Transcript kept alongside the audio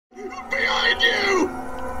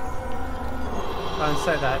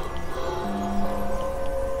say that.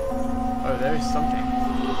 Oh, there is something.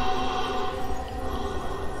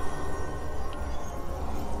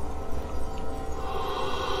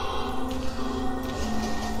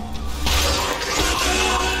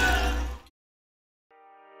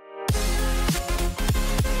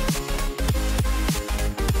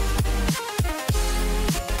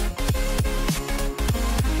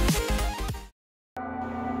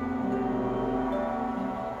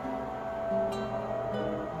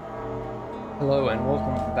 Hello and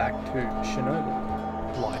welcome back to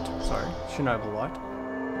Chernobylite, Chernobylite,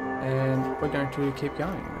 and we're going to keep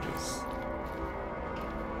going with this.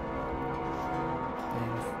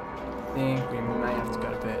 And I think we may have to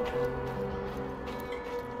go to bed.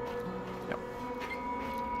 Yep.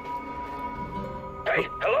 Hey,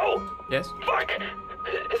 hello? Yes? Fuck!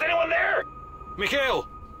 Is anyone there? Mikhail,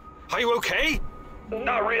 are you okay?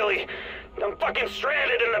 Not really. I'm fucking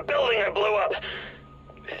stranded in the building I blew up.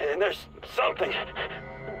 And there's something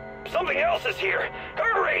else is here.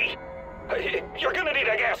 Hurry! You're gonna need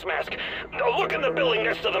a gas mask. Look in the building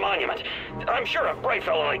next to the monument. I'm sure a bright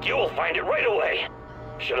fellow like you will find it right away.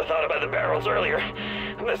 Should have thought about the barrels earlier.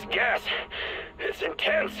 This gas, it's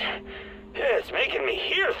intense. It's making me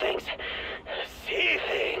hear things, see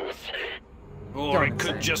things. Or it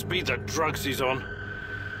could just be the drugs he's on.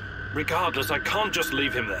 Regardless, I can't just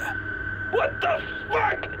leave him there. What the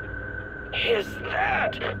fuck is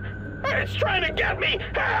that? It's trying to get me!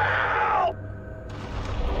 Help!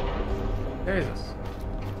 Jesus.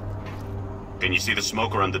 Can you see the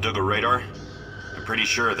smoke around the Duggar radar? I'm pretty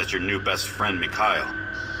sure that's your new best friend, Mikhail.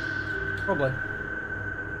 Probably.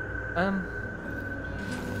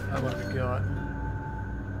 What have we got?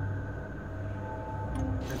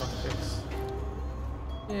 Fix.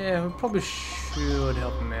 Yeah, we probably should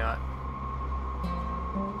help him out.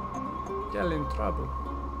 Get in trouble.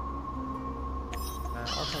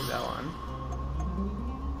 I'll take that one.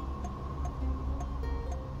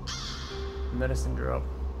 Medicine drop.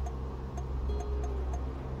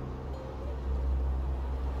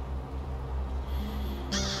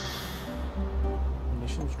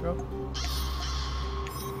 Munitions drop.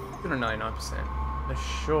 Good at 99%. But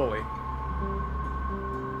surely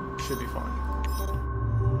should be fine.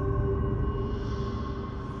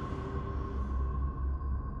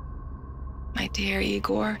 My dear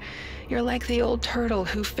Igor, you're like the old turtle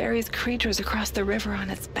who ferries creatures across the river on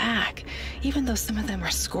its back, even though some of them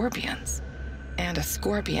are scorpions. And a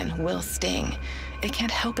scorpion will sting. It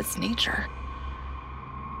can't help its nature.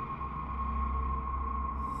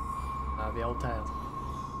 The old tale.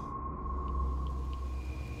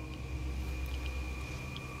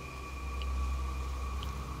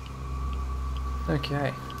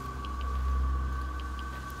 Okay.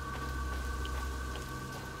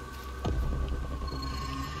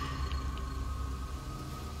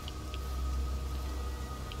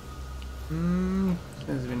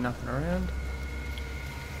 There's been nothing around.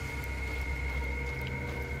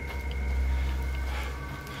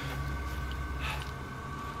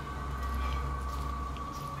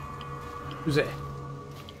 Who's there?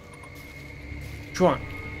 Which one?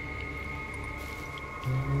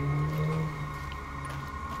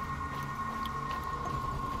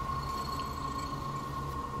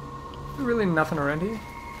 Really nothing around here?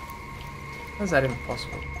 How's that even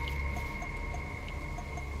possible?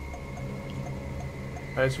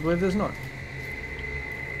 Supposedly there's not.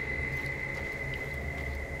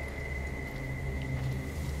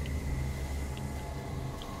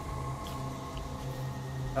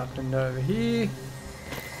 Up and over here.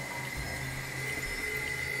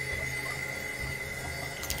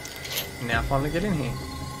 Now finally get in here.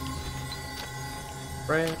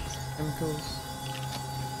 Bread, chemicals,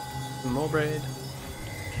 some more bread.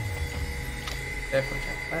 Definitely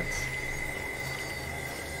take that.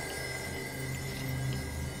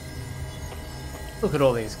 Look at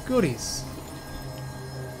all these goodies.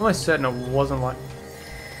 I'm almost certain it wasn't like...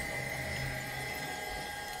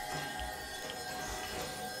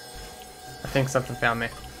 I think something found me.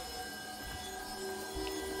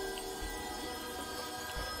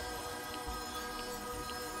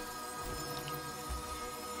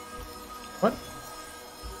 What?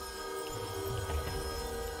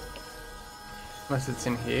 Unless it's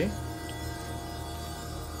in here.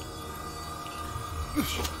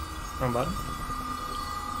 Wrong button.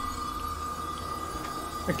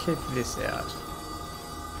 I'll keep this out.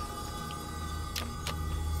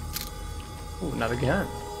 Ooh, another gun.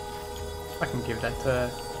 I can give that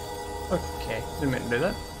to... Okay, didn't mean to do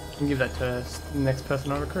that. I can give that to the next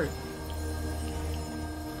person I recruit.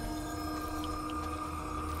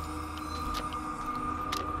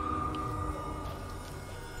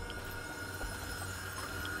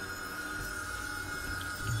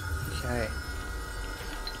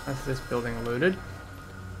 Is this building looted?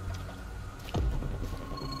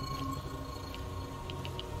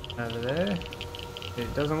 Over there.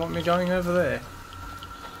 It doesn't want me going over there.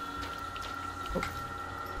 Oh.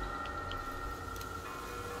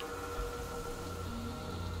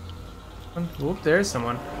 Whoop, there's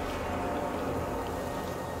someone.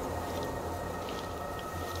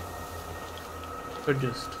 Or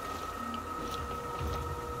just...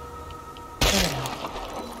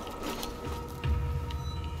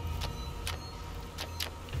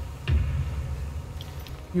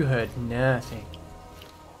 You heard nothing.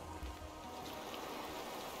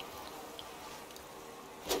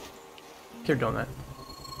 Keep doing that.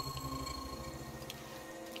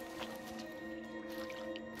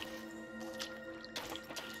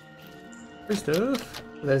 Good stuff.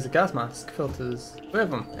 There's a gas mask, filters. We have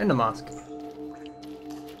them, and a mask.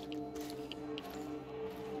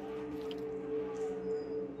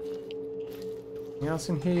 Anything else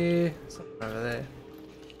in here? Something over there.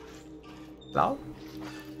 Hello?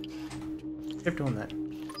 Keep doing that.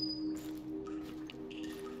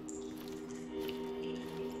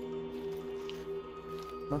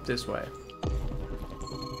 Not this way.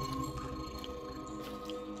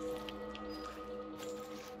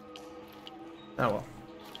 Oh well.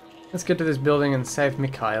 Let's get to this building and save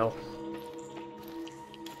Mikhail.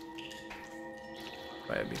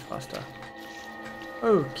 Way be faster.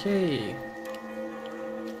 Okay.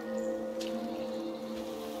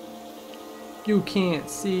 You can't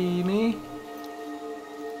see me.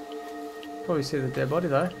 Probably see the dead body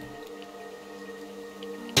though.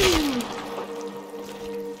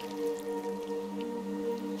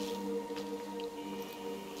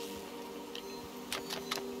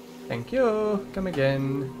 Thank you. Come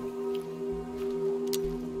again.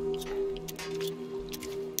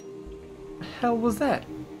 The hell was that?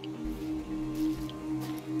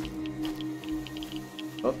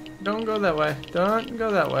 Oh, don't go that way. Don't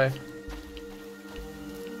go that way.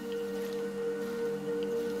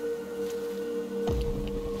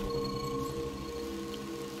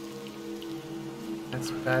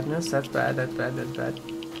 That's badness. That's bad. That's bad. That's bad.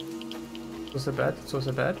 It's also bad. It's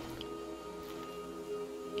also bad.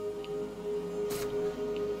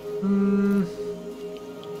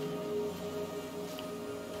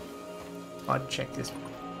 I'll check this,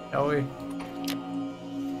 shall we?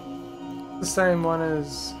 The same one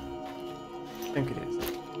as... I think it is.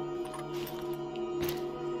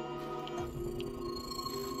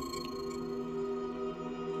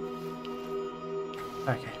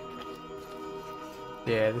 Okay.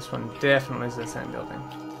 Yeah, this one definitely is the same building.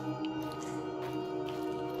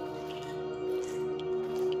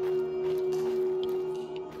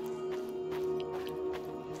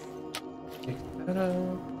 Pick that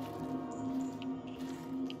up.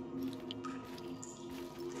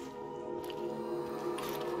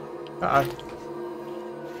 Uh-oh.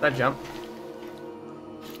 That jump.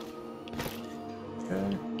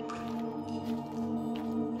 Okay.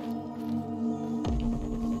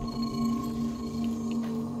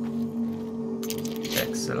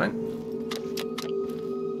 Excellent.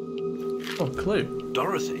 Oh, clue.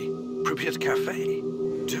 Dorothy? Pripyat Cafe?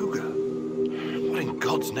 Duga? What in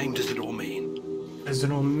God's name does it all mean? What does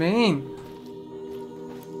it all mean?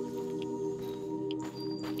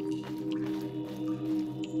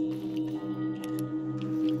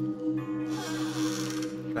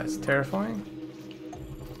 That's terrifying.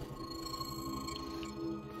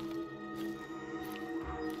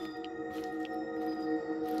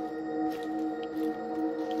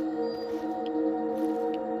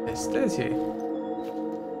 There's stairs here.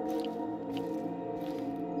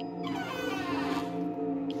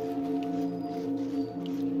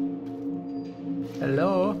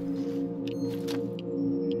 Hello?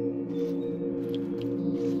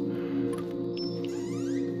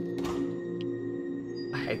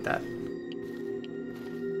 I hate that.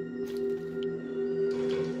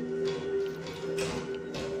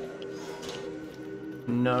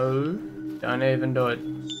 No, don't even do it.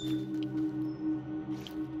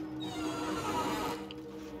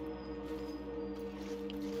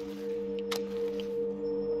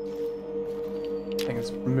 I think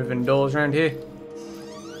it's moving doors around here.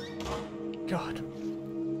 God,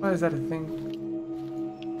 why is that a thing?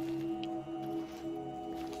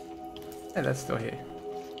 Hey, that's still here.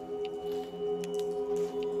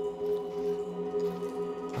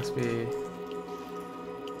 Must be...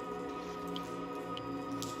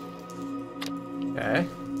 Okay.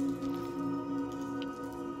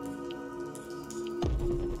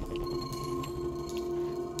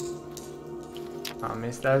 I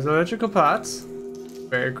missed those electrical parts.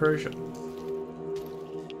 Very crucial.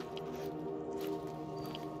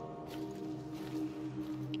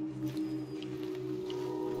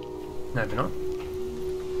 Maybe not.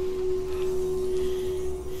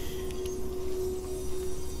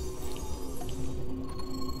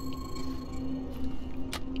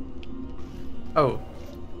 Oh.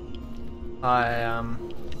 I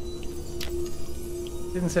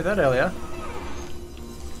didn't say that earlier.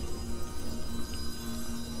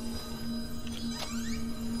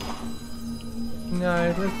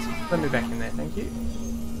 No, let me back in there, thank you.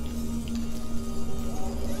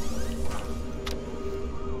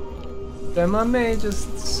 Don't mind me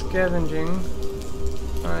just scavenging.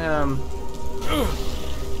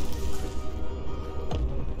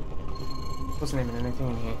 Wasn't even anything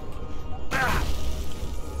in here.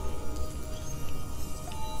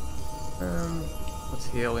 What's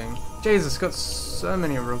healing? Jesus, got so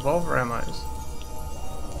many revolver ammos.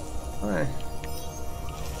 Oh.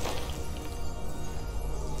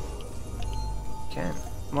 Can.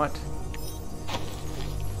 Might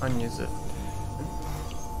unuse it.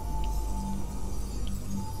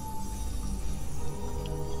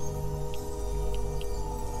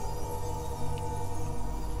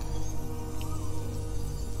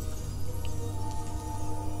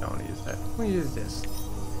 Don't want to use that. We'll use this.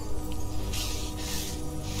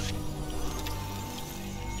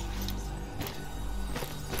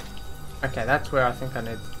 Okay, that's where I think I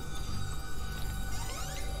need.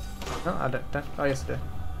 No, I don't. Oh, yes, I do.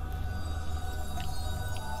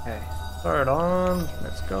 Okay, throw it on.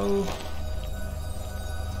 Let's go.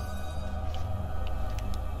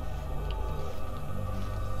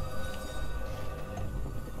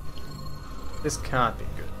 This can't be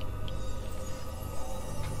good.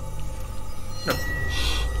 No.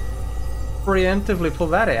 Preemptively pull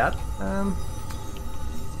that out.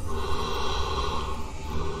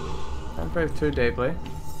 Don't breathe too deeply.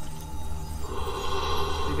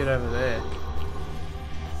 You get over there.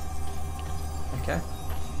 Okay.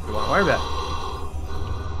 You won't worry about it.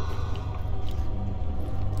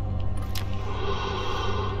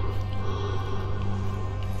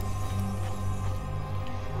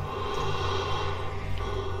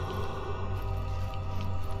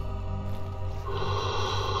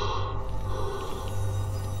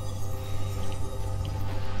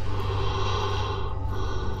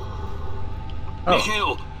 Oh.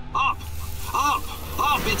 Mikhail! Up! Up!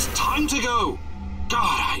 Up! It's time to go!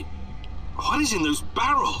 God, what is in those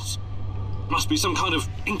barrels? Must be some kind of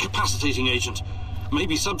incapacitating agent.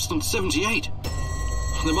 Maybe substance 78.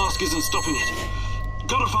 The mask isn't stopping it.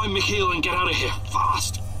 Gotta find Mikhail and get out of here,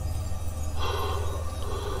 fast!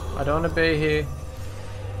 I don't want to be here.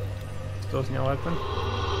 Door's now open.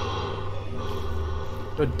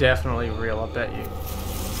 You're definitely real, I bet you.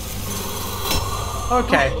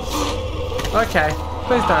 Okay. Okay,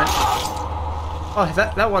 please don't. Oh,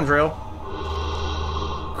 that one's real.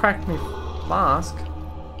 Cracked me mask.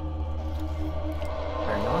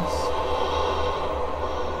 Very nice.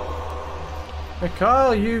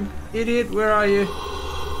 Mikhail, you idiot, where are you?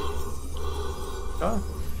 Oh.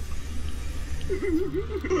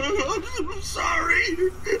 I'm sorry.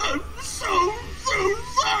 I'm so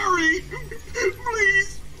sorry.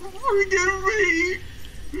 Please forgive me.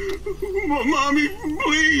 Mommy,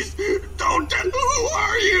 please, don't tell. Who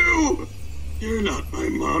are you? You're not my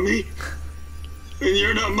mommy. And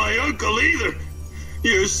you're not my uncle either.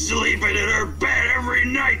 You're sleeping in her bed every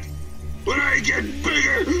night. When I get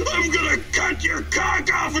bigger, I'm gonna cut your cock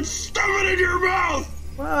off and stuff it in your mouth.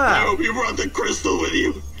 Wow. I hope you brought the crystal with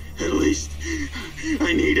you. At least,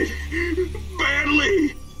 I need it.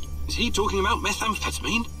 Badly. Is he talking about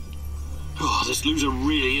methamphetamine? Oh, this loser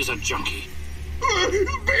really is a junkie.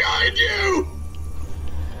 Behind you!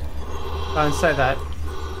 Don't say that.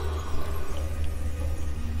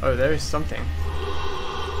 Oh, there is something.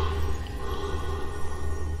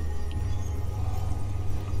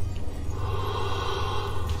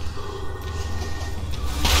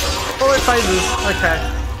 Oh, it phases. Okay.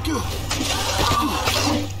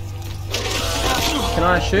 Can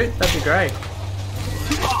I shoot? That'd be great.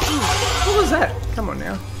 What was that? Come on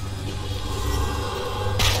now.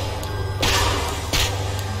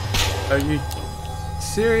 Are you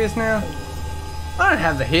serious now? I don't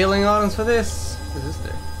have the healing items for this. What does this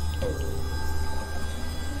do?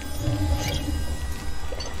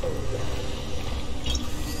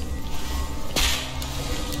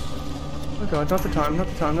 Oh god, not the time, not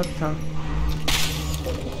the time, not the time.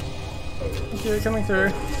 Okay, coming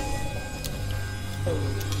through.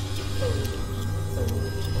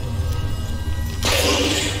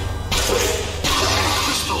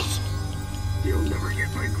 Crystals! You'll never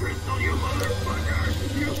get my crystal, you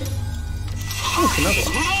motherfucker! You... Oh, it's another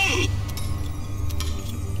one. Hey!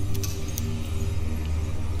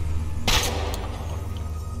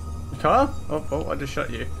 Car? Oh, I just shot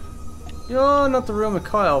you. You're not the real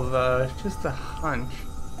Mikhail, though. Just a hunch.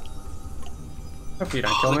 Hope you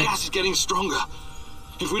don't kill The me. gas is getting stronger.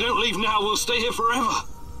 If we don't leave now, we'll stay here forever.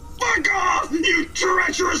 Fuck off, you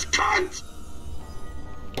treacherous cunt!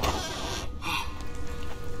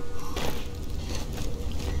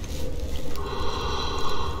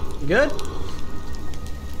 You good?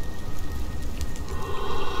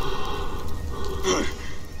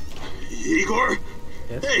 Igor?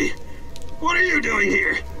 Yes. Hey, what are you doing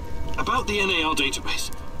here? About the NAR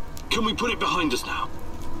database. Can we put it behind us now?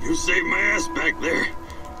 You saved my ass back there,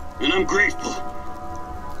 and I'm grateful.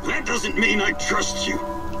 That doesn't mean I trust you.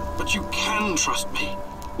 But you can trust me.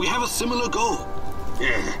 We have a similar goal.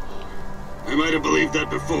 Yeah, I might have believed that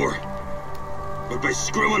before. But by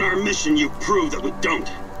screwing our mission, you prove that we don't.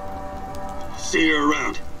 See you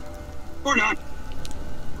around. Or not.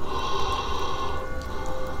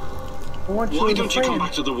 Why don't you come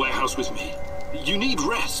back to the warehouse with me? You need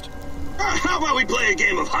rest. How about we play a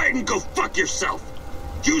game of hide and go fuck yourself?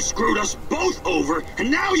 You screwed us both over,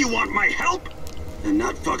 and now you want my help? And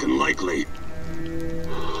not fucking likely.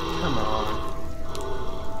 Come on.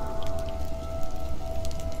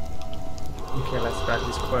 Okay, less about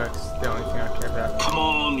his quirks. The only thing I care about. Come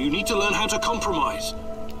on, you need to learn how to compromise.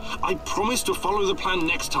 I promise to follow the plan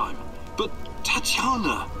next time. But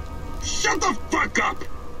Tatiana... Shut the fuck up!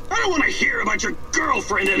 I don't want to hear about your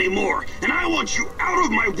girlfriend anymore, and I want you out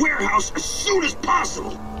of my warehouse as soon as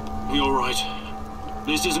possible. You're right.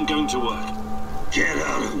 This isn't going to work. Get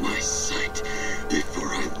out of my sight before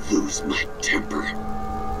I lose my temper.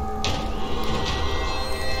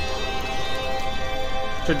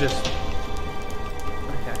 Should just...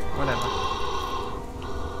 Okay, whatever.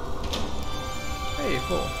 Hey,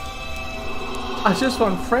 cool. I just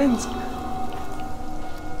want friends.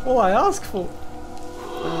 All I ask for.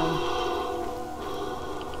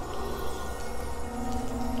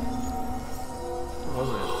 What was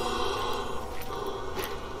it?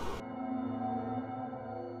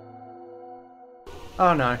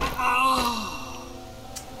 Oh no.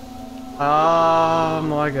 Oh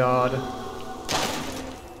my god.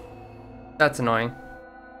 That's annoying.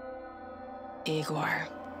 Igor,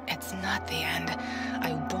 it's not the end.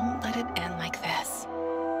 I won't let it end like this.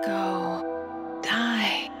 Go.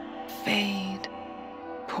 Die. Fade.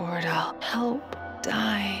 Portal. Help.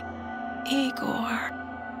 Die. Igor.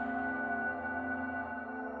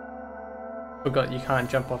 Forgot you can't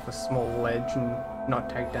jump off a small ledge and not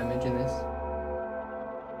take damage in this.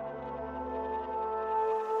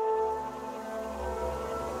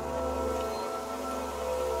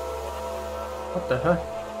 What the heck?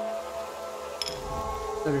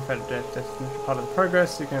 Every fatal death is part of the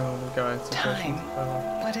progress. You can go and Time.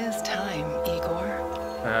 What is time, Igor?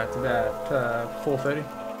 It's about 4:30.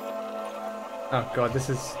 Oh god, this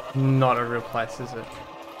is not a real place, is it?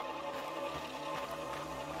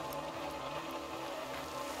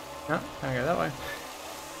 No, can't go that way.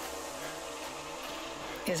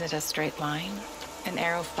 Is it a straight line? An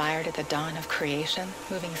arrow fired at the dawn of creation,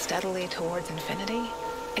 moving steadily towards infinity?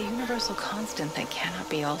 A universal constant that cannot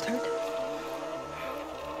be altered?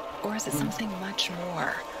 Or is it something much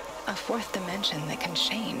more? A fourth dimension that can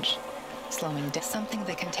change? Slowing down, something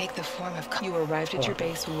that can take the form of... You arrived at your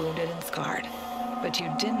base wounded and scarred, but you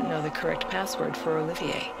didn't know the correct password for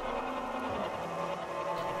Olivier.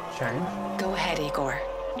 Change? Go ahead, Igor.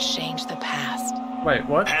 Change the past. Wait,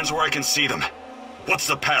 what? Hands where I can see them. What's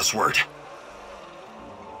the password?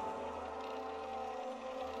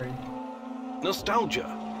 Nostalgia.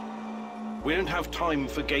 We don't have time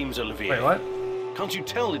for games, Olivier. Wait, what? Can't you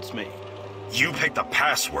tell it's me? You picked the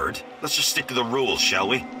password. Let's just stick to the rules, shall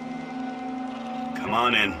we? Come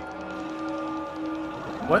on in.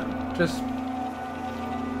 What? Just...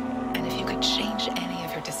 And if you could change any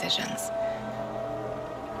of your decisions,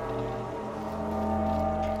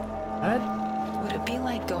 What? would it be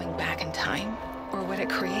like going back in time? Or would it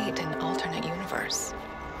create an alternate universe?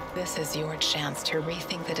 This is your chance to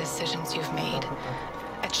rethink the decisions you've made.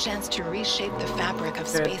 A chance to reshape the fabric of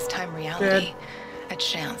space-time reality. A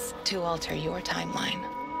chance to alter your timeline.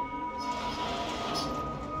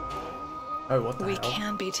 Oh, what the We hell?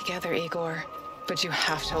 can be together, Igor, but you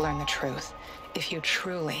have to learn the truth if you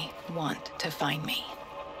truly want to find me.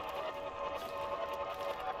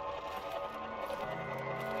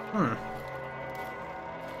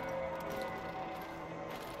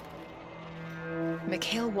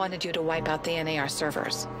 Mikhail wanted you to wipe out the NAR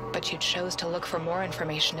servers, but you chose to look for more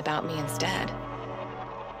information about me instead. I'm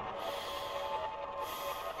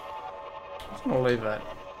just gonna leave that.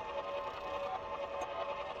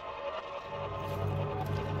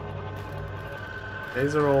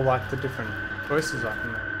 These are all like the different choices I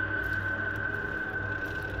can make.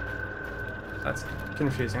 That's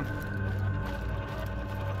confusing.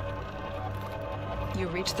 You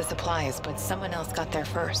reached the supplies, but someone else got there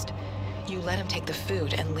first. You let him take the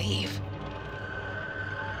food and leave.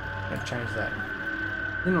 Let's change that.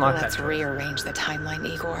 Didn't like that Let's choice. rearrange the timeline,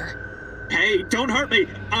 Igor. Hey, don't hurt me!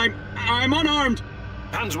 I'm unarmed!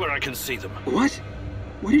 Hands where I can see them. What?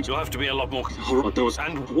 What did you... You'll have to be a lot more... Those...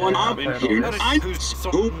 And one arm yeah, here. who's...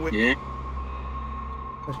 Yeah.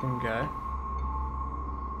 Let him go.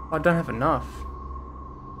 I don't have enough.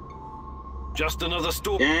 Just another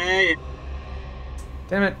storm. Yeah.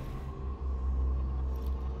 Damn it.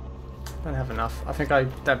 Don't have enough. I think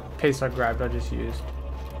that piece I grabbed I just used.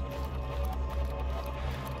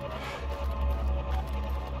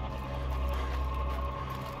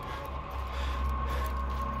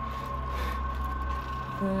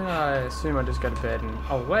 Yeah, I assume I just go to bed and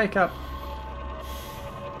I'll wake up.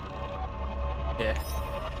 Yeah.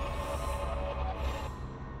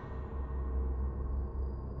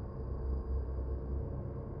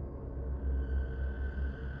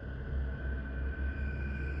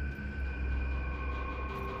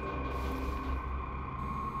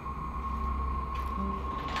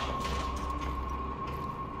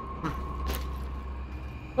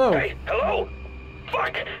 Oh. Hey, hello?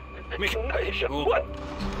 Fuck! What?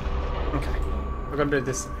 Okay. We're gonna do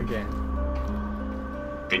this again.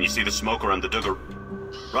 Can you see the smoke around the Duggar?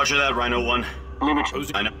 Roger that, Rhino 1.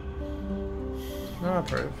 I know. No, I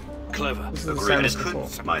approve. Clever. This is the Agree, same I as just before.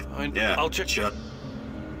 couldn't. Yeah, I'll check. Shut.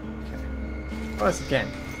 Try this again.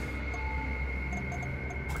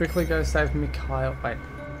 Quickly go save Mikhail. Wait.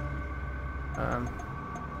 And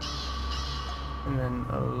then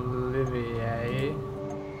Olivier.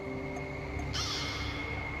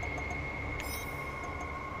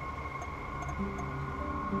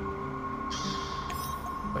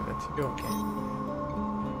 Wait, that's your game.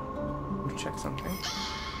 Let me check something.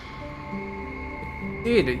 It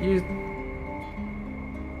did, it used...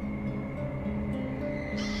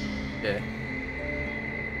 Yeah.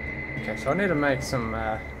 Okay, so I need to make some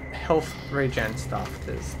health regen stuff,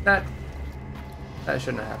 because that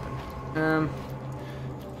shouldn't have happened.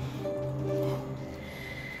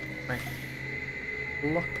 Make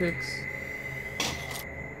lockpicks.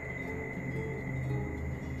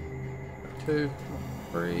 2,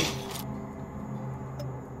 3.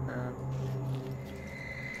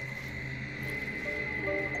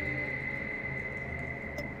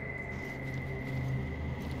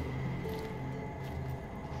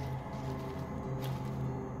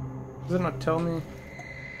 Does it not tell me?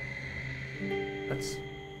 That's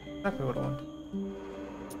exactly what I want.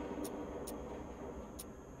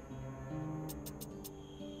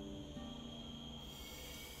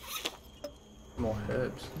 More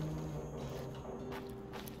herbs.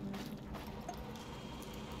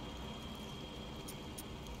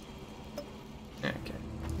 Yeah, okay.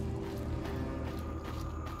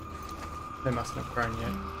 They mustn't have grown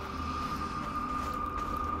yet.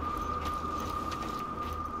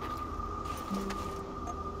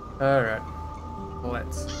 Alright.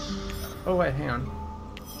 Let's... Oh wait, hang on.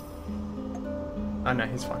 Oh no,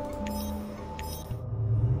 he's fine.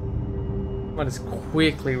 I'll just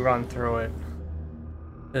quickly run through it.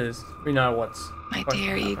 Because we know what's... My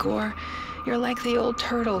dear Igor, you're like the old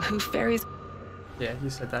turtle who ferries... Yeah,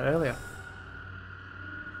 you said that earlier.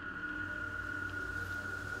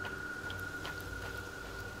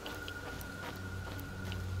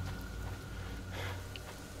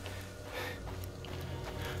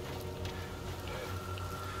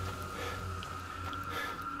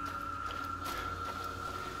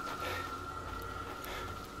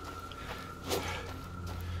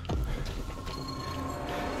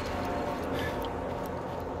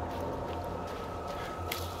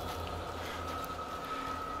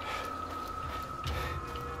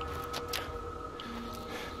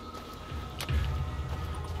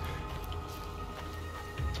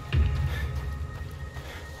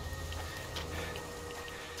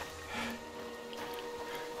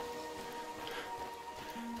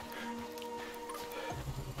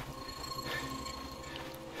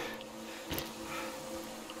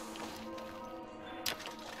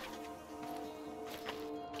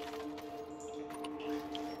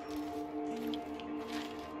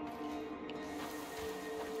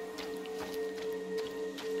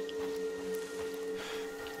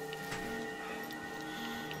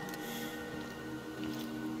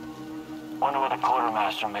 Wonder what the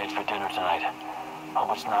quartermaster made for dinner tonight.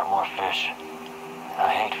 Hope it's not more fish. I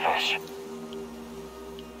hate fish.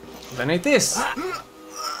 Then eat this!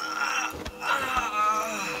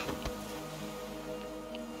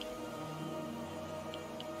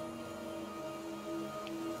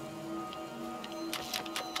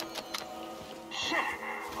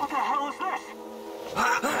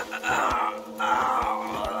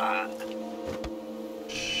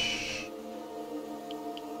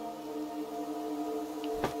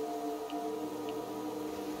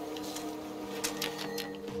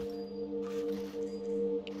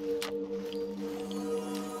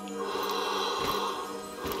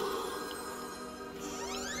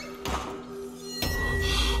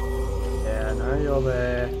 Mikhail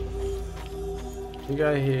there. You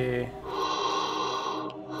go here.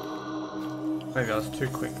 Maybe I was too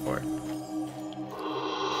quick for it.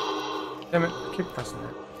 Damn it, I keep pressing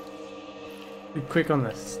that. Too quick on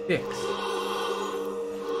the sticks.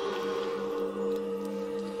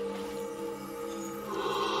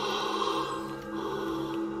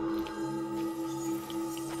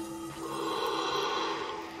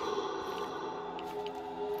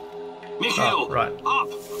 Mikhail! Oh, right. Up!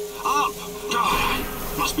 Up! God,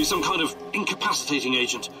 must be some kind of incapacitating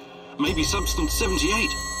agent. Maybe substance 78.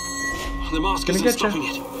 The mask isn't stopping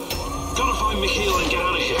it. Gotta find Mikhail and get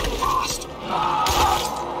out of here fast.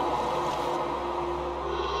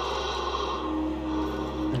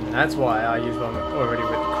 And that's why I use one already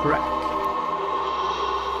with crack.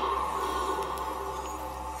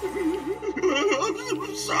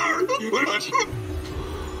 I'm sorry.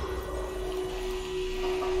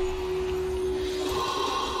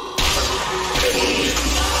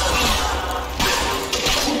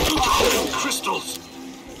 Crystals!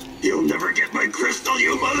 You'll never get my crystal,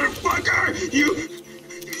 you motherfucker! You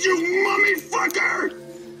mummy fucker!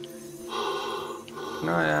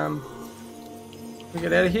 No, we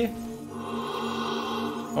get out of here?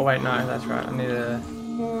 Oh wait, no, that's right. I need a...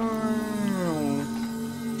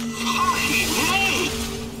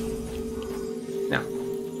 Now.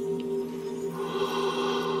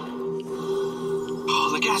 Oh,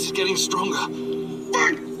 the gas is getting stronger.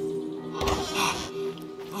 Fuck!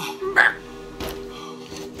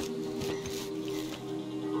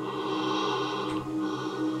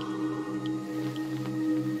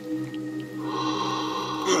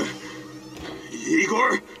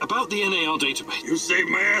 Igor? About the NAR database. You saved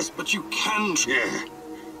my ass, but you can... Yeah.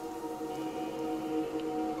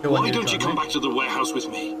 Why don't you come back to the warehouse with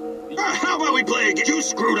me? How about we play again? You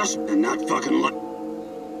screwed us and not fucking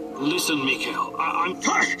Listen, Mikhail, I'm...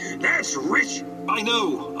 Fuck! That's rich! I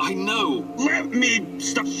know. Let me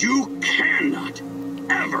stop. You cannot.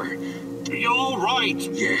 Ever. You're all right.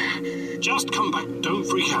 Yeah. Just come back. Don't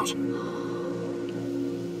freak out.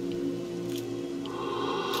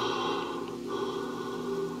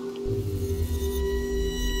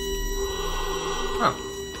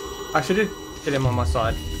 Oh. I actually did get him on my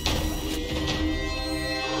side.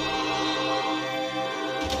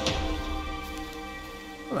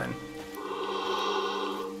 Well then.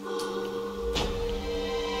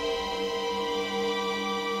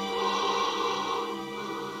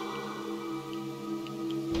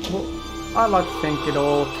 Well, I like to think it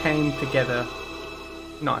all came together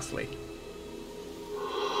nicely.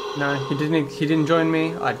 No, he didn't join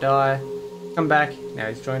me, I die. Come back, now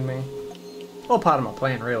he's joined me. All part of my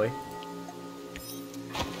plan, really.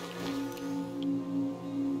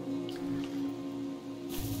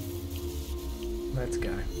 Let's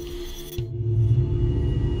go.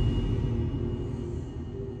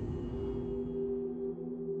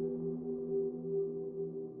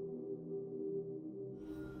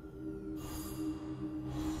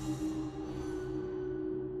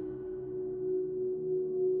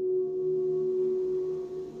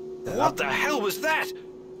 What the hell was that?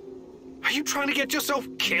 Are you trying to get yourself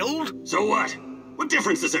killed? So what? What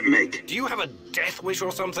difference does it make? Do you have a death wish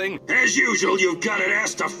or something? As usual, you've got it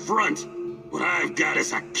ass to front. What I've got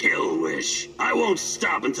is a kill wish. I won't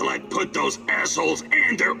stop until I put those assholes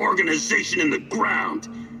and their organization in the ground.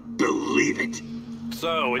 Believe it.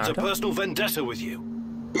 So, it's a personal vendetta with you?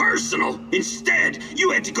 Personal? Instead,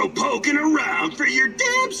 you had to go poking around for your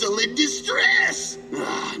damsel in distress.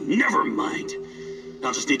 Never mind.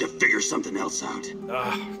 I'll just need to figure something else out.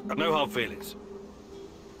 No hard feelings.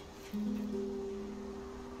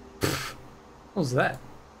 What was that?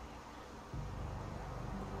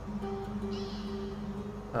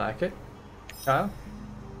 I like it. Kyle?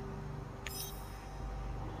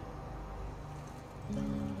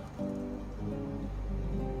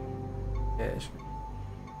 Yeah, sure.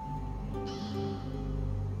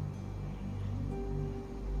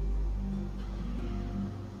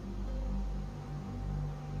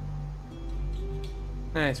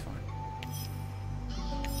 Nah, it's fine.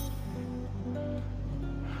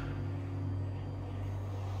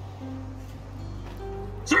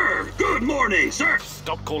 Sir, good morning, sir.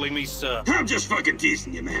 Stop calling me sir. I'm just fucking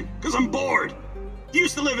teasing you, man, because I'm bored. You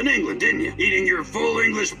used to live in England, didn't you? Eating your full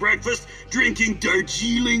English breakfast, drinking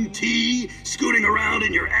Darjeeling tea, scooting around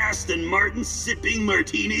in your Aston Martin, sipping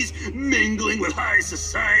martinis, mingling with high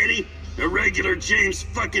society. A regular James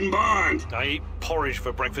fucking Bond. I eat porridge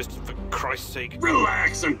for breakfast, for Christ's sake.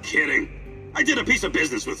 Relax, I'm kidding. I did a piece of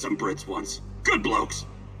business with some Brits once. Good blokes.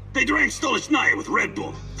 They drank Stolichnaya with Red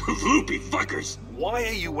Bull. Loopy fuckers. Why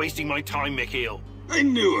are you wasting my time, Mikhail? I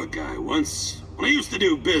knew a guy once When I used to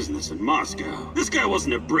do business in Moscow, this guy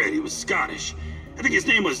wasn't a Brit, he was Scottish. I think his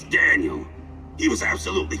name was Daniel. He was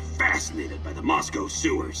absolutely fascinated by the Moscow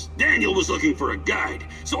sewers. Daniel was looking for a guide,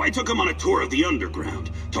 so I took him on a tour of the underground.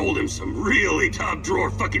 Told him some really top-drawer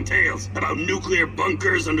fucking tales about nuclear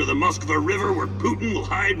bunkers under the Moskva River where Putin will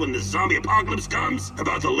hide when the zombie apocalypse comes.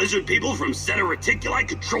 About the lizard people from Zeta Reticuli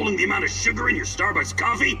controlling the amount of sugar in your Starbucks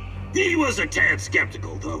coffee. He was a tad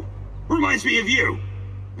skeptical, though. Reminds me of you.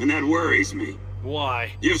 And that worries me.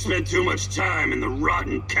 Why? You've spent too much time in the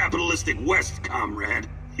rotten capitalistic West, comrade.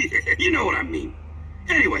 You know what I mean.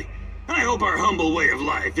 Anyway, I hope our humble way of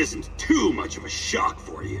life isn't too much of a shock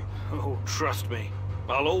for you. Oh, trust me.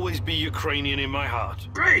 I'll always be Ukrainian in my heart.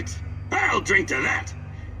 Great! I'll drink to that.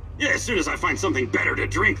 Yeah, as soon as I find something better to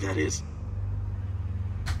drink, that is.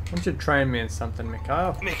 Why don't you train me in something,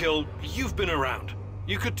 Mikhail? Mikhail, you've been around.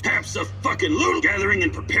 You could... Perhaps a fucking loot gathering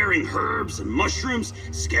and preparing herbs and mushrooms,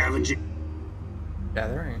 scavenging.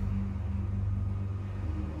 Gathering.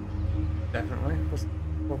 Definitely. Just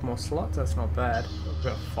 12 more slots, that's not bad. We've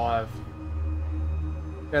got 5.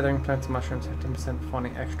 Gathering plants and mushrooms, 10%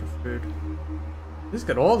 finding extra food. This has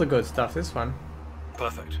got all the good stuff, this one.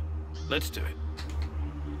 Perfect. Let's do it.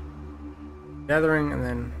 Gathering and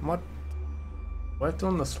then what? Worked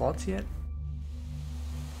on the slots yet?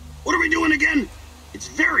 What are we doing again? It's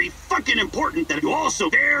very fucking important that you also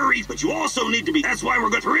but you also need to be. That's why we're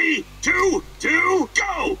going 3, 2, 2,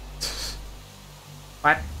 go!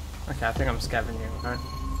 What? Okay, I think I'm scavenging, right?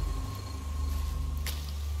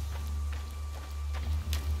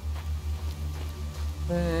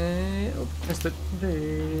 Oh, missed it.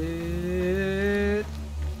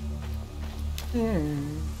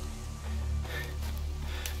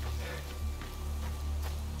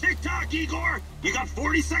 Tick-tock, Igor! You got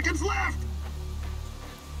 40 seconds left!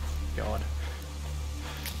 God.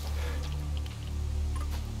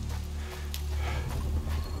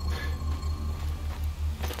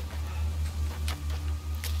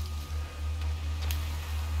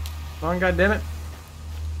 Come on, goddammit.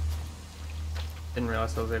 Didn't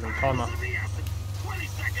realize there was even a timer. 20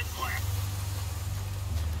 seconds left!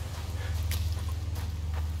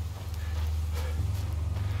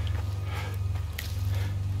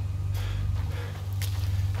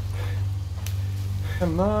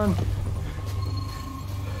 Come on.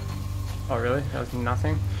 Oh, really? That was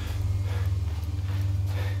nothing?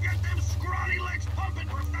 Get them scrawny legs pumping,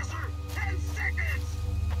 Professor! 10 seconds!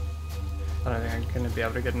 I don't think I'm going to be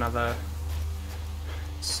able to get another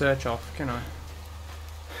search off, can I?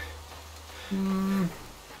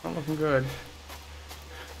 Not looking good.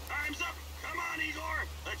 Time's up! Come on, Igor!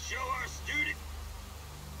 Let's show our student.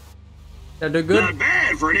 Did I do good? Not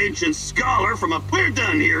bad for an ancient scholar from a... We're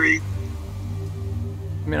done here, Igor.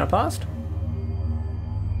 I mean, I passed?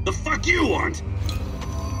 The fuck you want?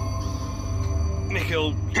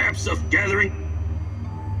 Mikhail... Perhaps of gathering.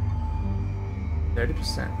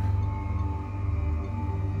 30%.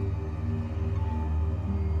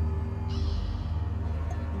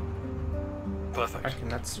 Perfect. I reckon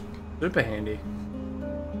that's super handy.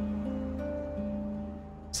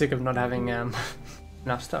 Sick of not having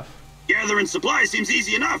enough stuff. Gathering supplies seems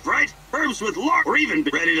easy enough, right? Herbs with lark or even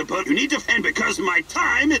ready to put. You need to, and because my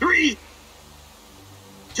time is 3,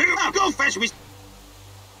 2, now go fetch me.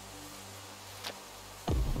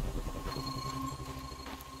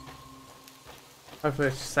 Hopefully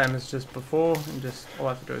it's the same as just before, and just all I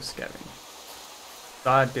have to do is scavenge.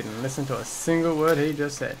 I didn't listen to a single word he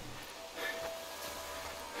just said.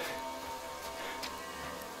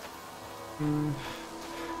 Igor,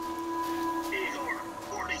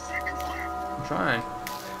 40 seconds left. I'm trying.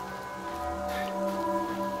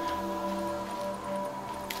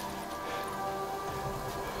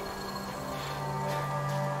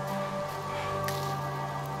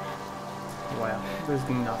 Wow, there's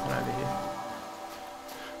nothing over here.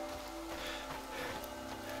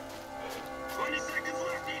 20 seconds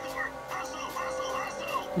left, Igor. Hustle, hustle,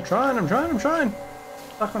 hustle. I'm trying.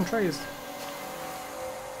 Stuck on trees.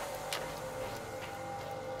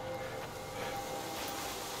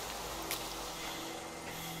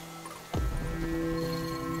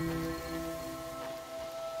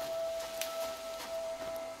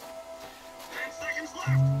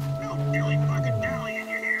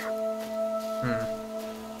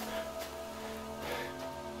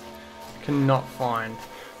 Cannot find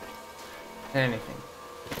anything.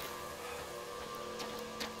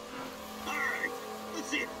 Alright, let's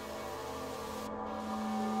see it.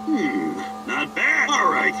 Not bad.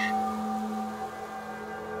 Alright.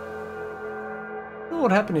 What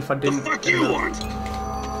would happen if I didn't? The fuck you want?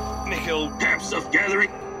 Mikhail... Perhaps of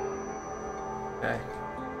gathering. Okay.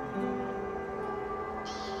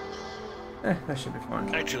 That should be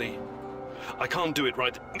fine. Actually, I can't do it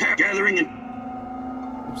right. Gathering and...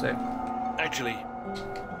 Oops, eh. Actually...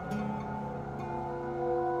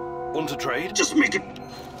 Want to trade? Just make it...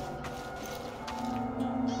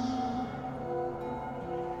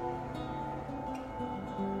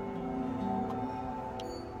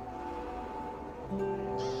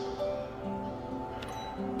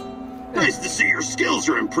 Nice to see your skills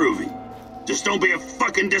are improving. Just don't be a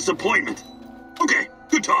fucking disappointment. Okay,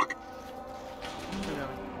 good talk.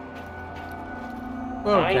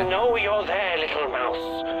 Okay. I know you're there, little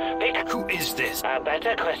mouse. Who is this? A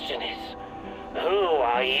better question is, who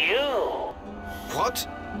are you? What?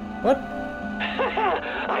 What?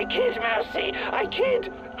 I kid, Mousy, I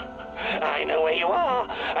kid. I know where you are,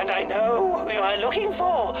 and I know who you are looking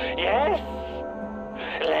for, yes?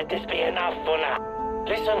 Let this be enough for now.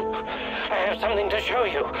 Listen, I have something to show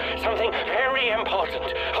you, something very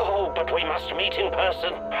important. Oh, but we must meet in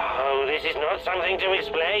person. Oh, this is not something to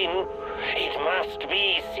explain. It must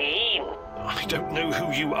be seen. I don't know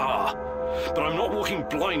who you are, but I'm not walking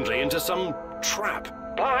blindly into some trap.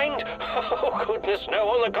 Blind? Oh, goodness, no,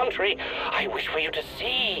 on the contrary. I wish for you to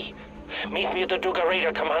see. Meet me at the Duga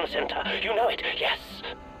Radar Command Center. You know it, yes.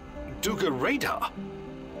 Duga Radar?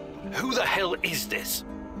 Who the hell is this?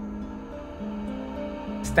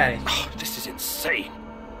 Steady. Oh, this is insane.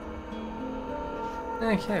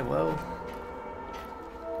 Okay, well.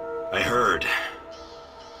 I heard.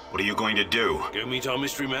 What are you going to do? Go meet our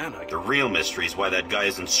mystery man, I The guess. real mystery is why that guy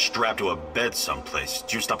isn't strapped to a bed someplace,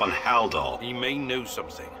 juiced up on Haldol. He may know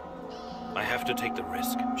something. I have to take the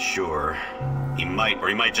risk. Sure. He might, or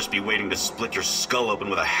he might just be waiting to split your skull open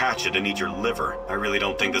with a hatchet and eat your liver. I really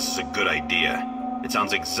don't think this is a good idea. It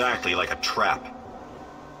sounds exactly like a trap.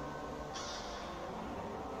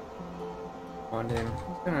 On him.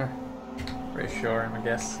 He's gonna reassure him, I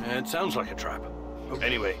guess. It sounds like a trap.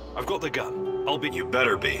 Anyway, I've got the gun. I'll be... You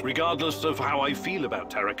better be. Regardless of how I feel about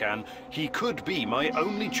Tarakan, he could be my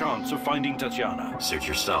only chance of finding Tatiana. Suit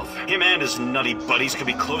yourself. Him and his nutty buddies could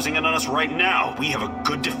be closing in on us right now. We have a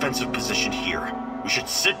good defensive position here. We should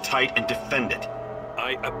sit tight and defend it.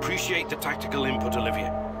 I appreciate the tactical input, Olivier.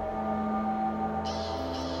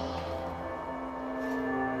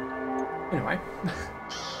 Anyway.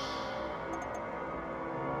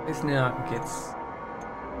 At least now I can get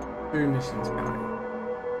 2 missions going.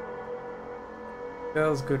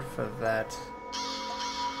 Girl's good for that.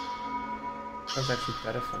 Girl's actually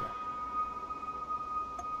better for that.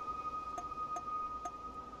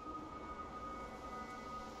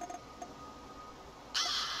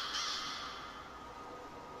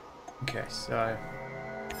 Okay, so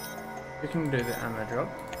we can do the ammo drop.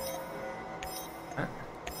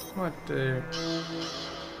 Might do.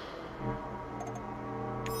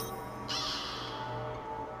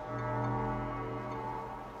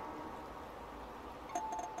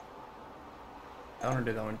 I want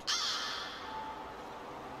to do that one.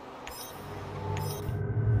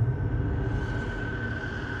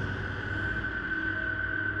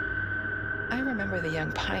 I remember the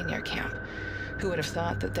young pioneer camp. Who would have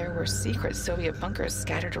thought that there were secret Soviet bunkers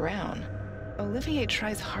scattered around? Olivier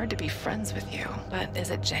tries hard to be friends with you, but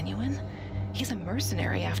is it genuine? He's a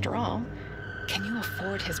mercenary after all. Can you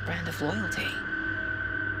afford his brand of loyalty?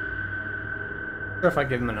 Sure, if I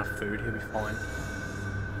give him enough food, he'll be fine.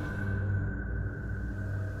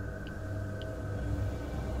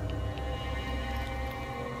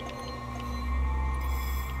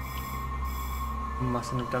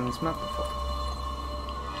 Mustn't have done this map before.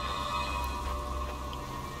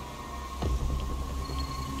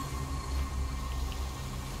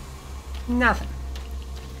 Nothing.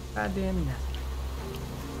 Goddamn nothing.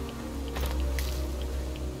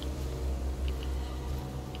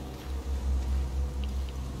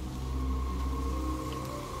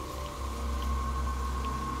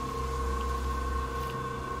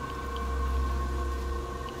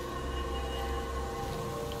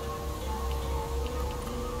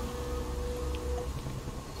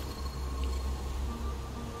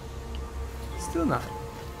 Still nothing.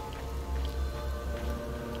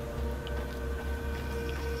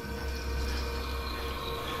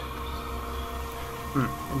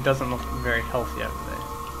 It doesn't look very healthy over there.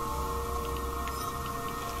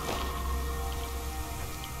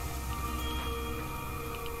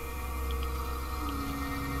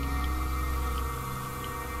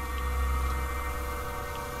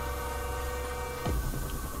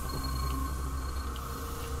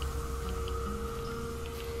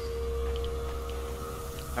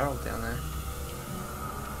 Barrel down there.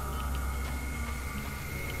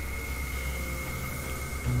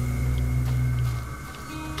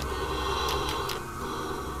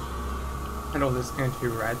 And all this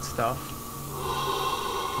anti-rad stuff.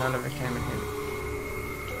 None of it came in here.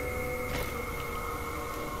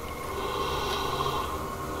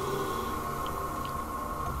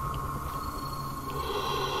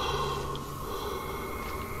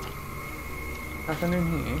 Nothing in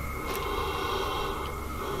here.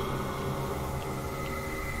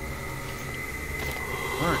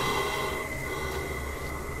 Alright.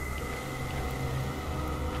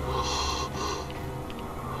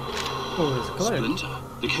 Oh, there's a globe. Splinter,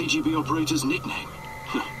 the KGB operator's nickname.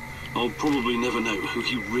 I'll probably never know who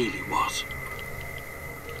he really was.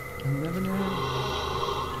 You'll never know.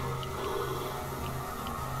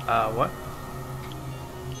 What?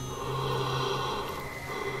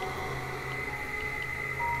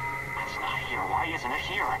 It's not here. Why isn't it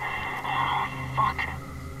here? Fuck.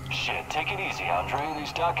 Shit, take it easy, Andre.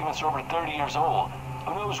 These documents are over 30 years old.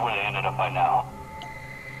 Who knows where they ended up by now?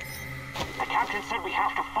 The captain said we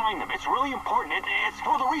have to find them. It's really important. It's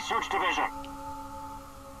for the research division.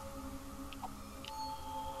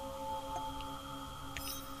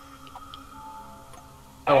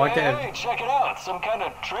 Oh, Hey, check it out. Some kind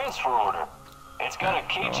of transfer order. It's got a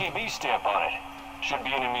KGB stamp on it. Should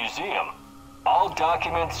be in a museum. All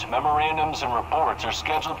documents, memorandums, and reports are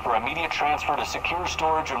scheduled for immediate transfer to secure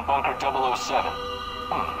storage in Bunker 007.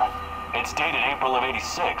 It's dated April of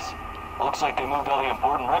 '86. Looks like they moved all the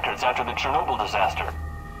important records after the Chernobyl disaster.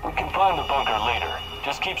 We can find the bunker later.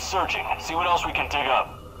 Just keep searching. See what else we can dig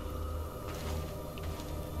up.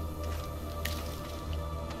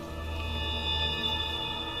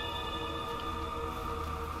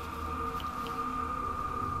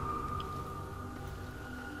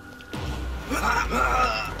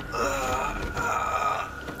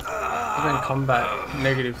 I'm in combat.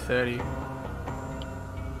 -30.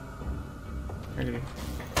 Negative.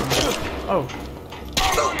 Oh.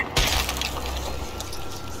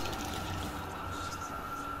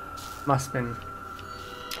 Must have been.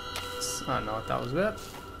 I don't know what that was about.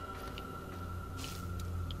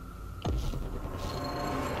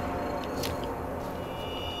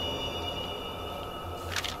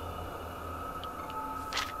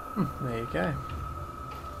 There you go.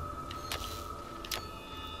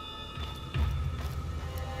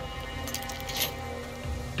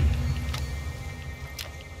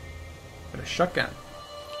 Got a shotgun.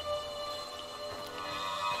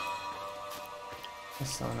 There's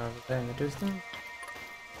someone over there in the distance.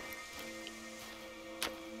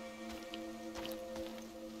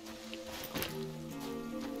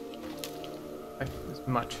 There's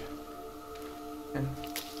much. And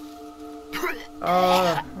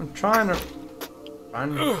I'm trying to run.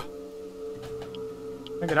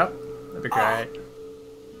 Pick it up. That'd be great.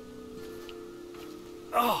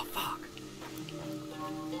 Oh, fuck.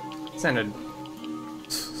 Sounded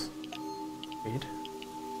weird.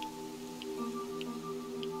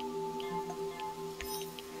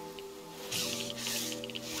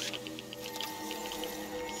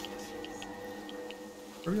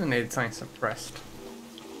 We really need something suppressed.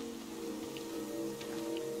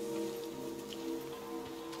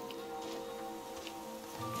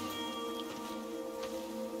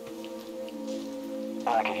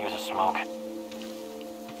 I could use a smoke.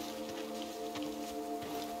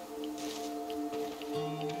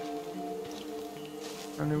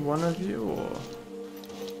 Only one of you, or?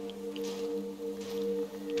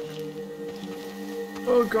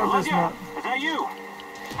 Oh god, there's not. Is that you?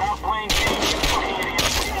 Stop playing games, you fucking idiot.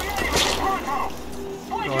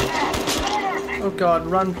 Oh god,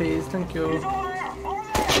 run please, thank you.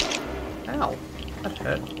 Ow, that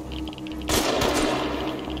hurt.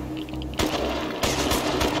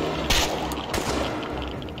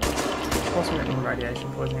 Of course I'm getting radiation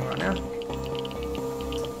poisoning right now.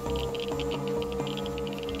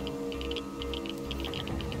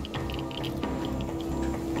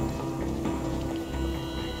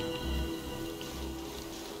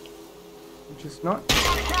 Which is not.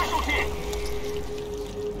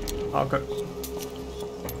 Oh god.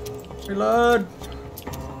 Reload!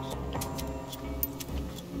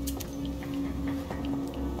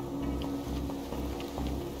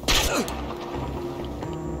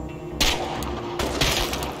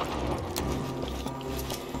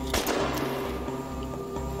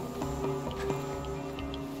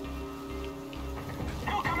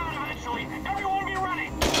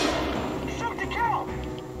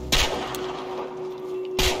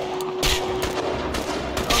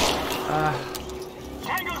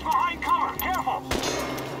 Tango's behind cover. Careful.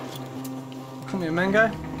 Come here,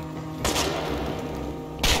 Mango.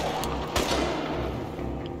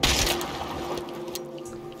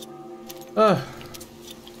 Ugh.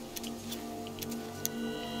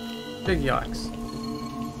 Big yikes.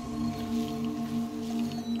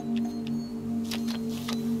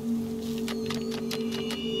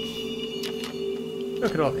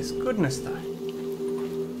 Look at all this goodness though.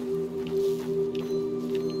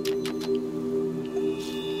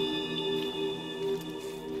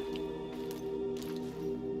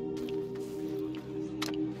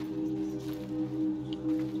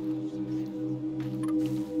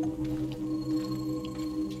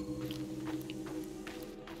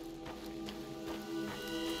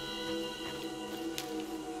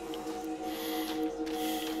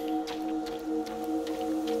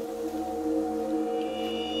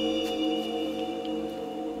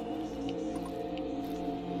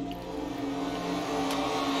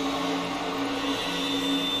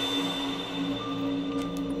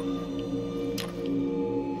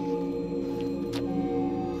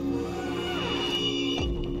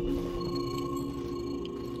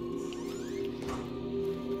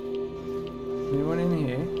 Anyone in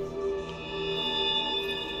here?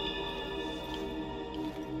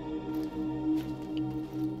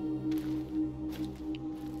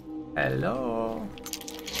 Hello?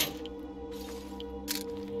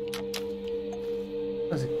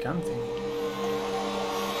 There's a gun thing.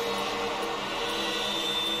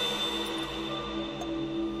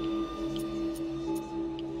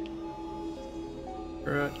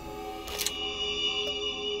 Right.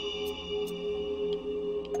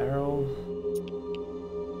 Barrel.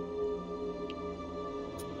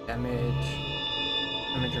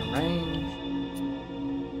 Damage and range.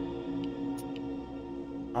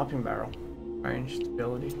 Hopping barrel. Range,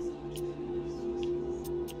 stability.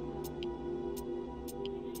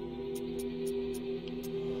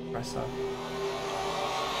 Press up.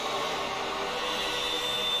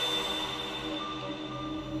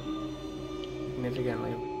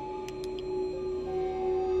 Significantly.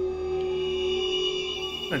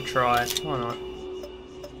 I'm gonna try it. Why not?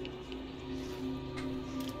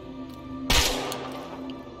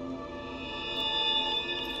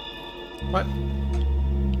 What?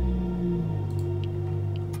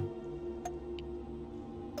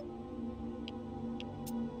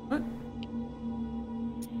 What?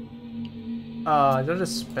 Did I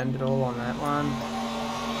just spend it all on that one?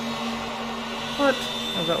 What?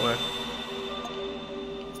 How's that work?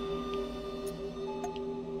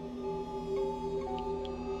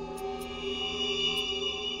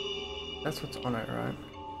 That's what's on it, right?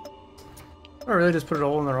 I really just put it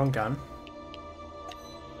all in the wrong gun.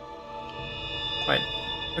 Wait,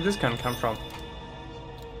 where'd this gun come from?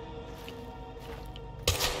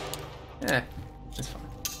 Yeah, it's fine.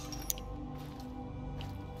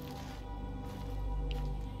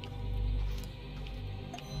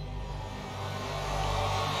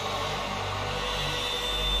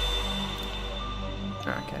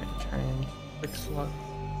 Okay, change. Quick slot.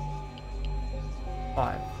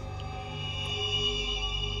 5.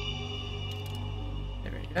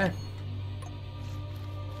 There we go.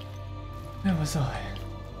 Where was I?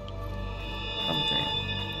 Something.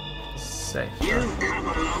 Safe. You've come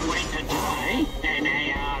a long way to die,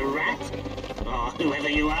 NAR rat. Or whoever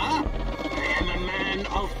you are. I am a man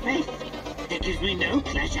of faith. It gives me no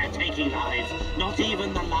pleasure taking lives, not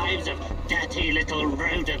even the lives of dirty little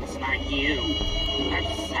rodents like you. But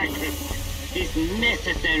sacrifice is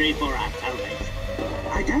necessary for our salvation.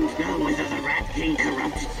 I don't know whether the Rat King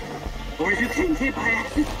corrupted you, or if you came here by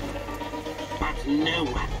accident. But no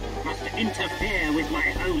one must interfere with my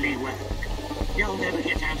holy work. You'll never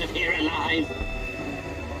get out of here alive.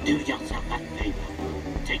 Do yourself a favor.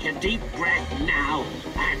 Take a deep breath now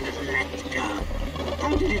and let go.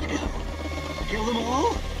 How did it go? Kill them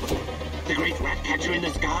all? The great rat catcher in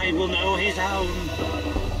the sky will know his own.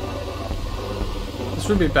 This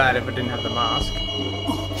would be bad if it didn't have the mask.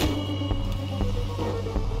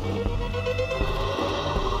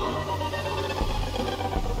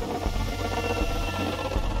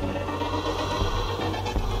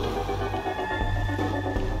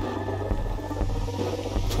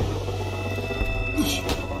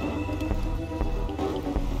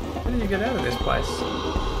 How did you get out of this place?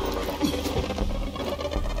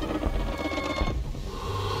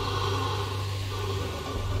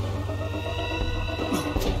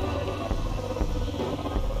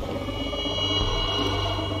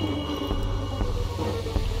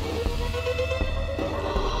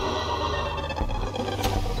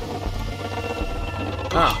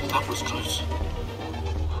 That was close.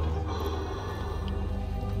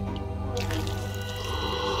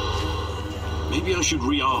 Maybe I should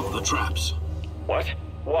rearm the traps. What?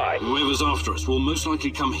 Why? Whoever's after us will most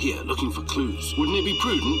likely come here looking for clues. Wouldn't it be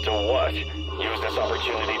prudent? To what? Use this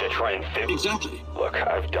opportunity to try and fib? Exactly. Look,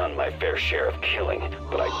 I've done my fair share of killing,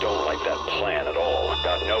 but I don't like that plan at all.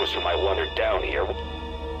 God knows who might wander down here.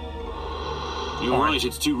 You're right,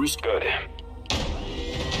 it's too risky. Good.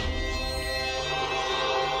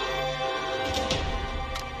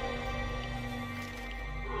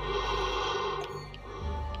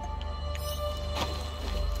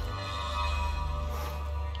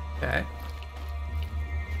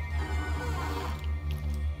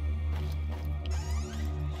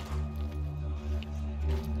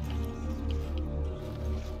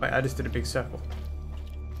 Wait, I just did a big circle.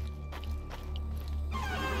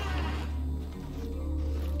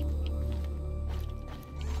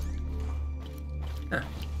 Huh. I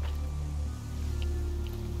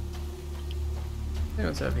think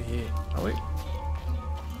what's over here. Oh wait.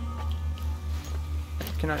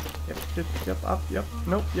 Can I? Yep, up, yep,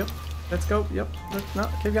 nope, yep. Let's go, yep, no,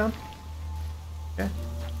 keep going. Okay.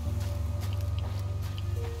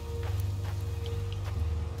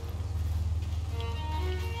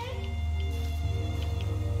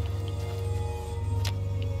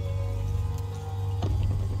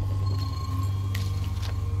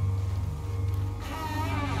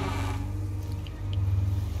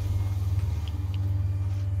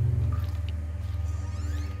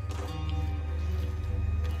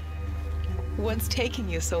 What's taking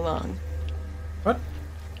you so long? What?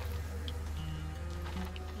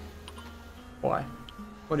 Why?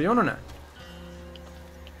 What do you want to know?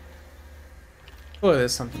 Oh,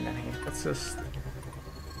 there's something down here. That's just...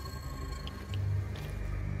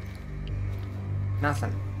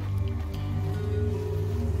 nothing.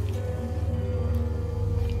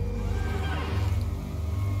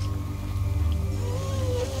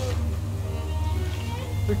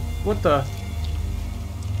 What the...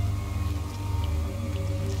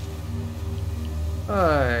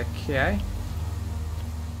 Okay.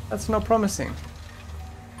 That's not promising.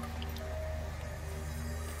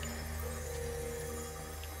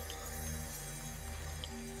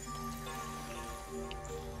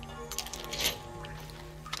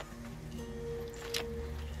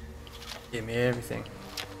 Give me everything.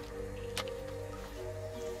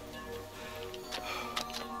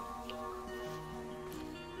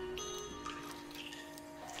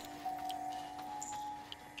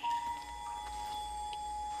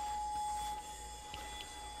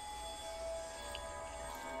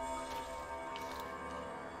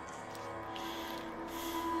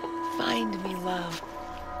 Find me, love.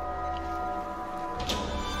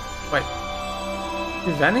 Wait.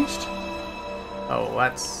 He vanished? Oh,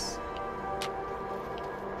 that's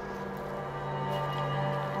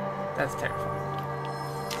terrifying.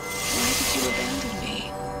 Why did you abandon me?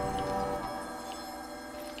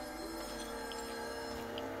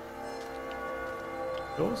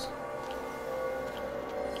 Yours?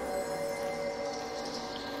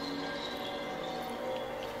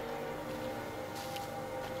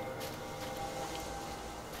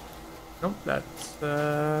 Nope,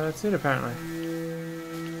 that's it apparently.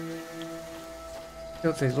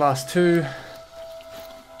 Got these last two.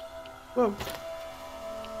 Whoa.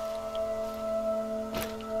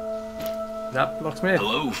 That locksmith.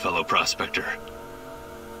 Hello, fellow prospector.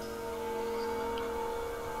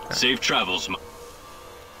 Okay. Safe travels,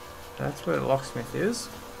 That's where the locksmith is.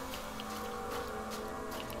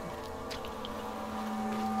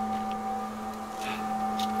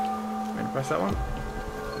 I'm gonna press that one.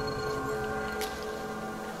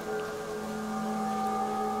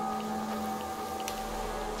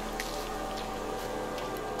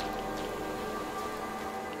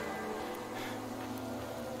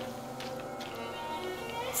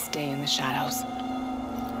 Stay in the shadows.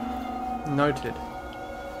 Noted.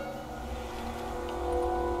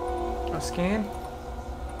 A scan,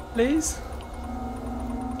 please.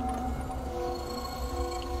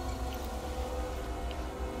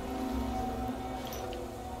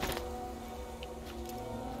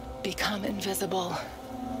 Become invisible.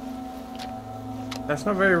 That's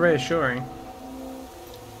not very reassuring.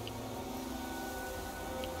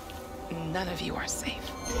 None of you are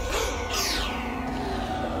safe.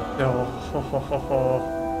 Oh, ho, ho, ho, ho.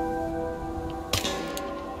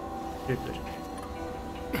 Stupid.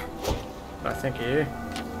 I think you.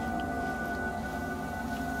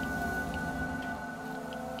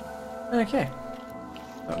 Okay.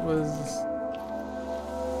 That was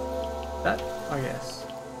that, I guess.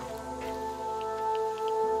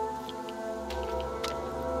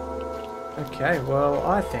 Okay, well,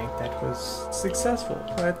 I think that was successful.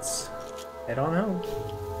 Let's head on home.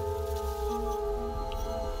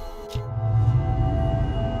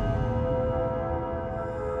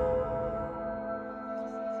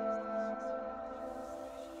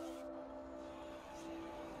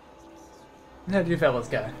 How do you fellas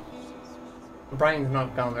go? The brain's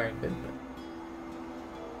not going very good, but...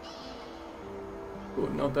 Ooh,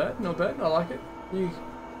 not bad, not bad, I like it. You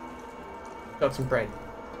got some bread.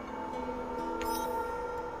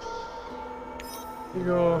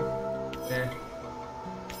 Igor... yeah.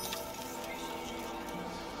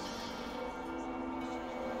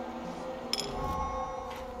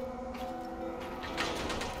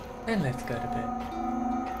 And let's go to bed.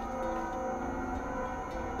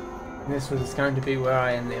 This was going to be where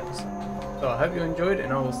I end the episode. So I hope you enjoyed,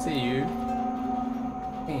 and I will see you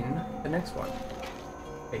in the next one.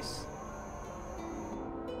 Peace.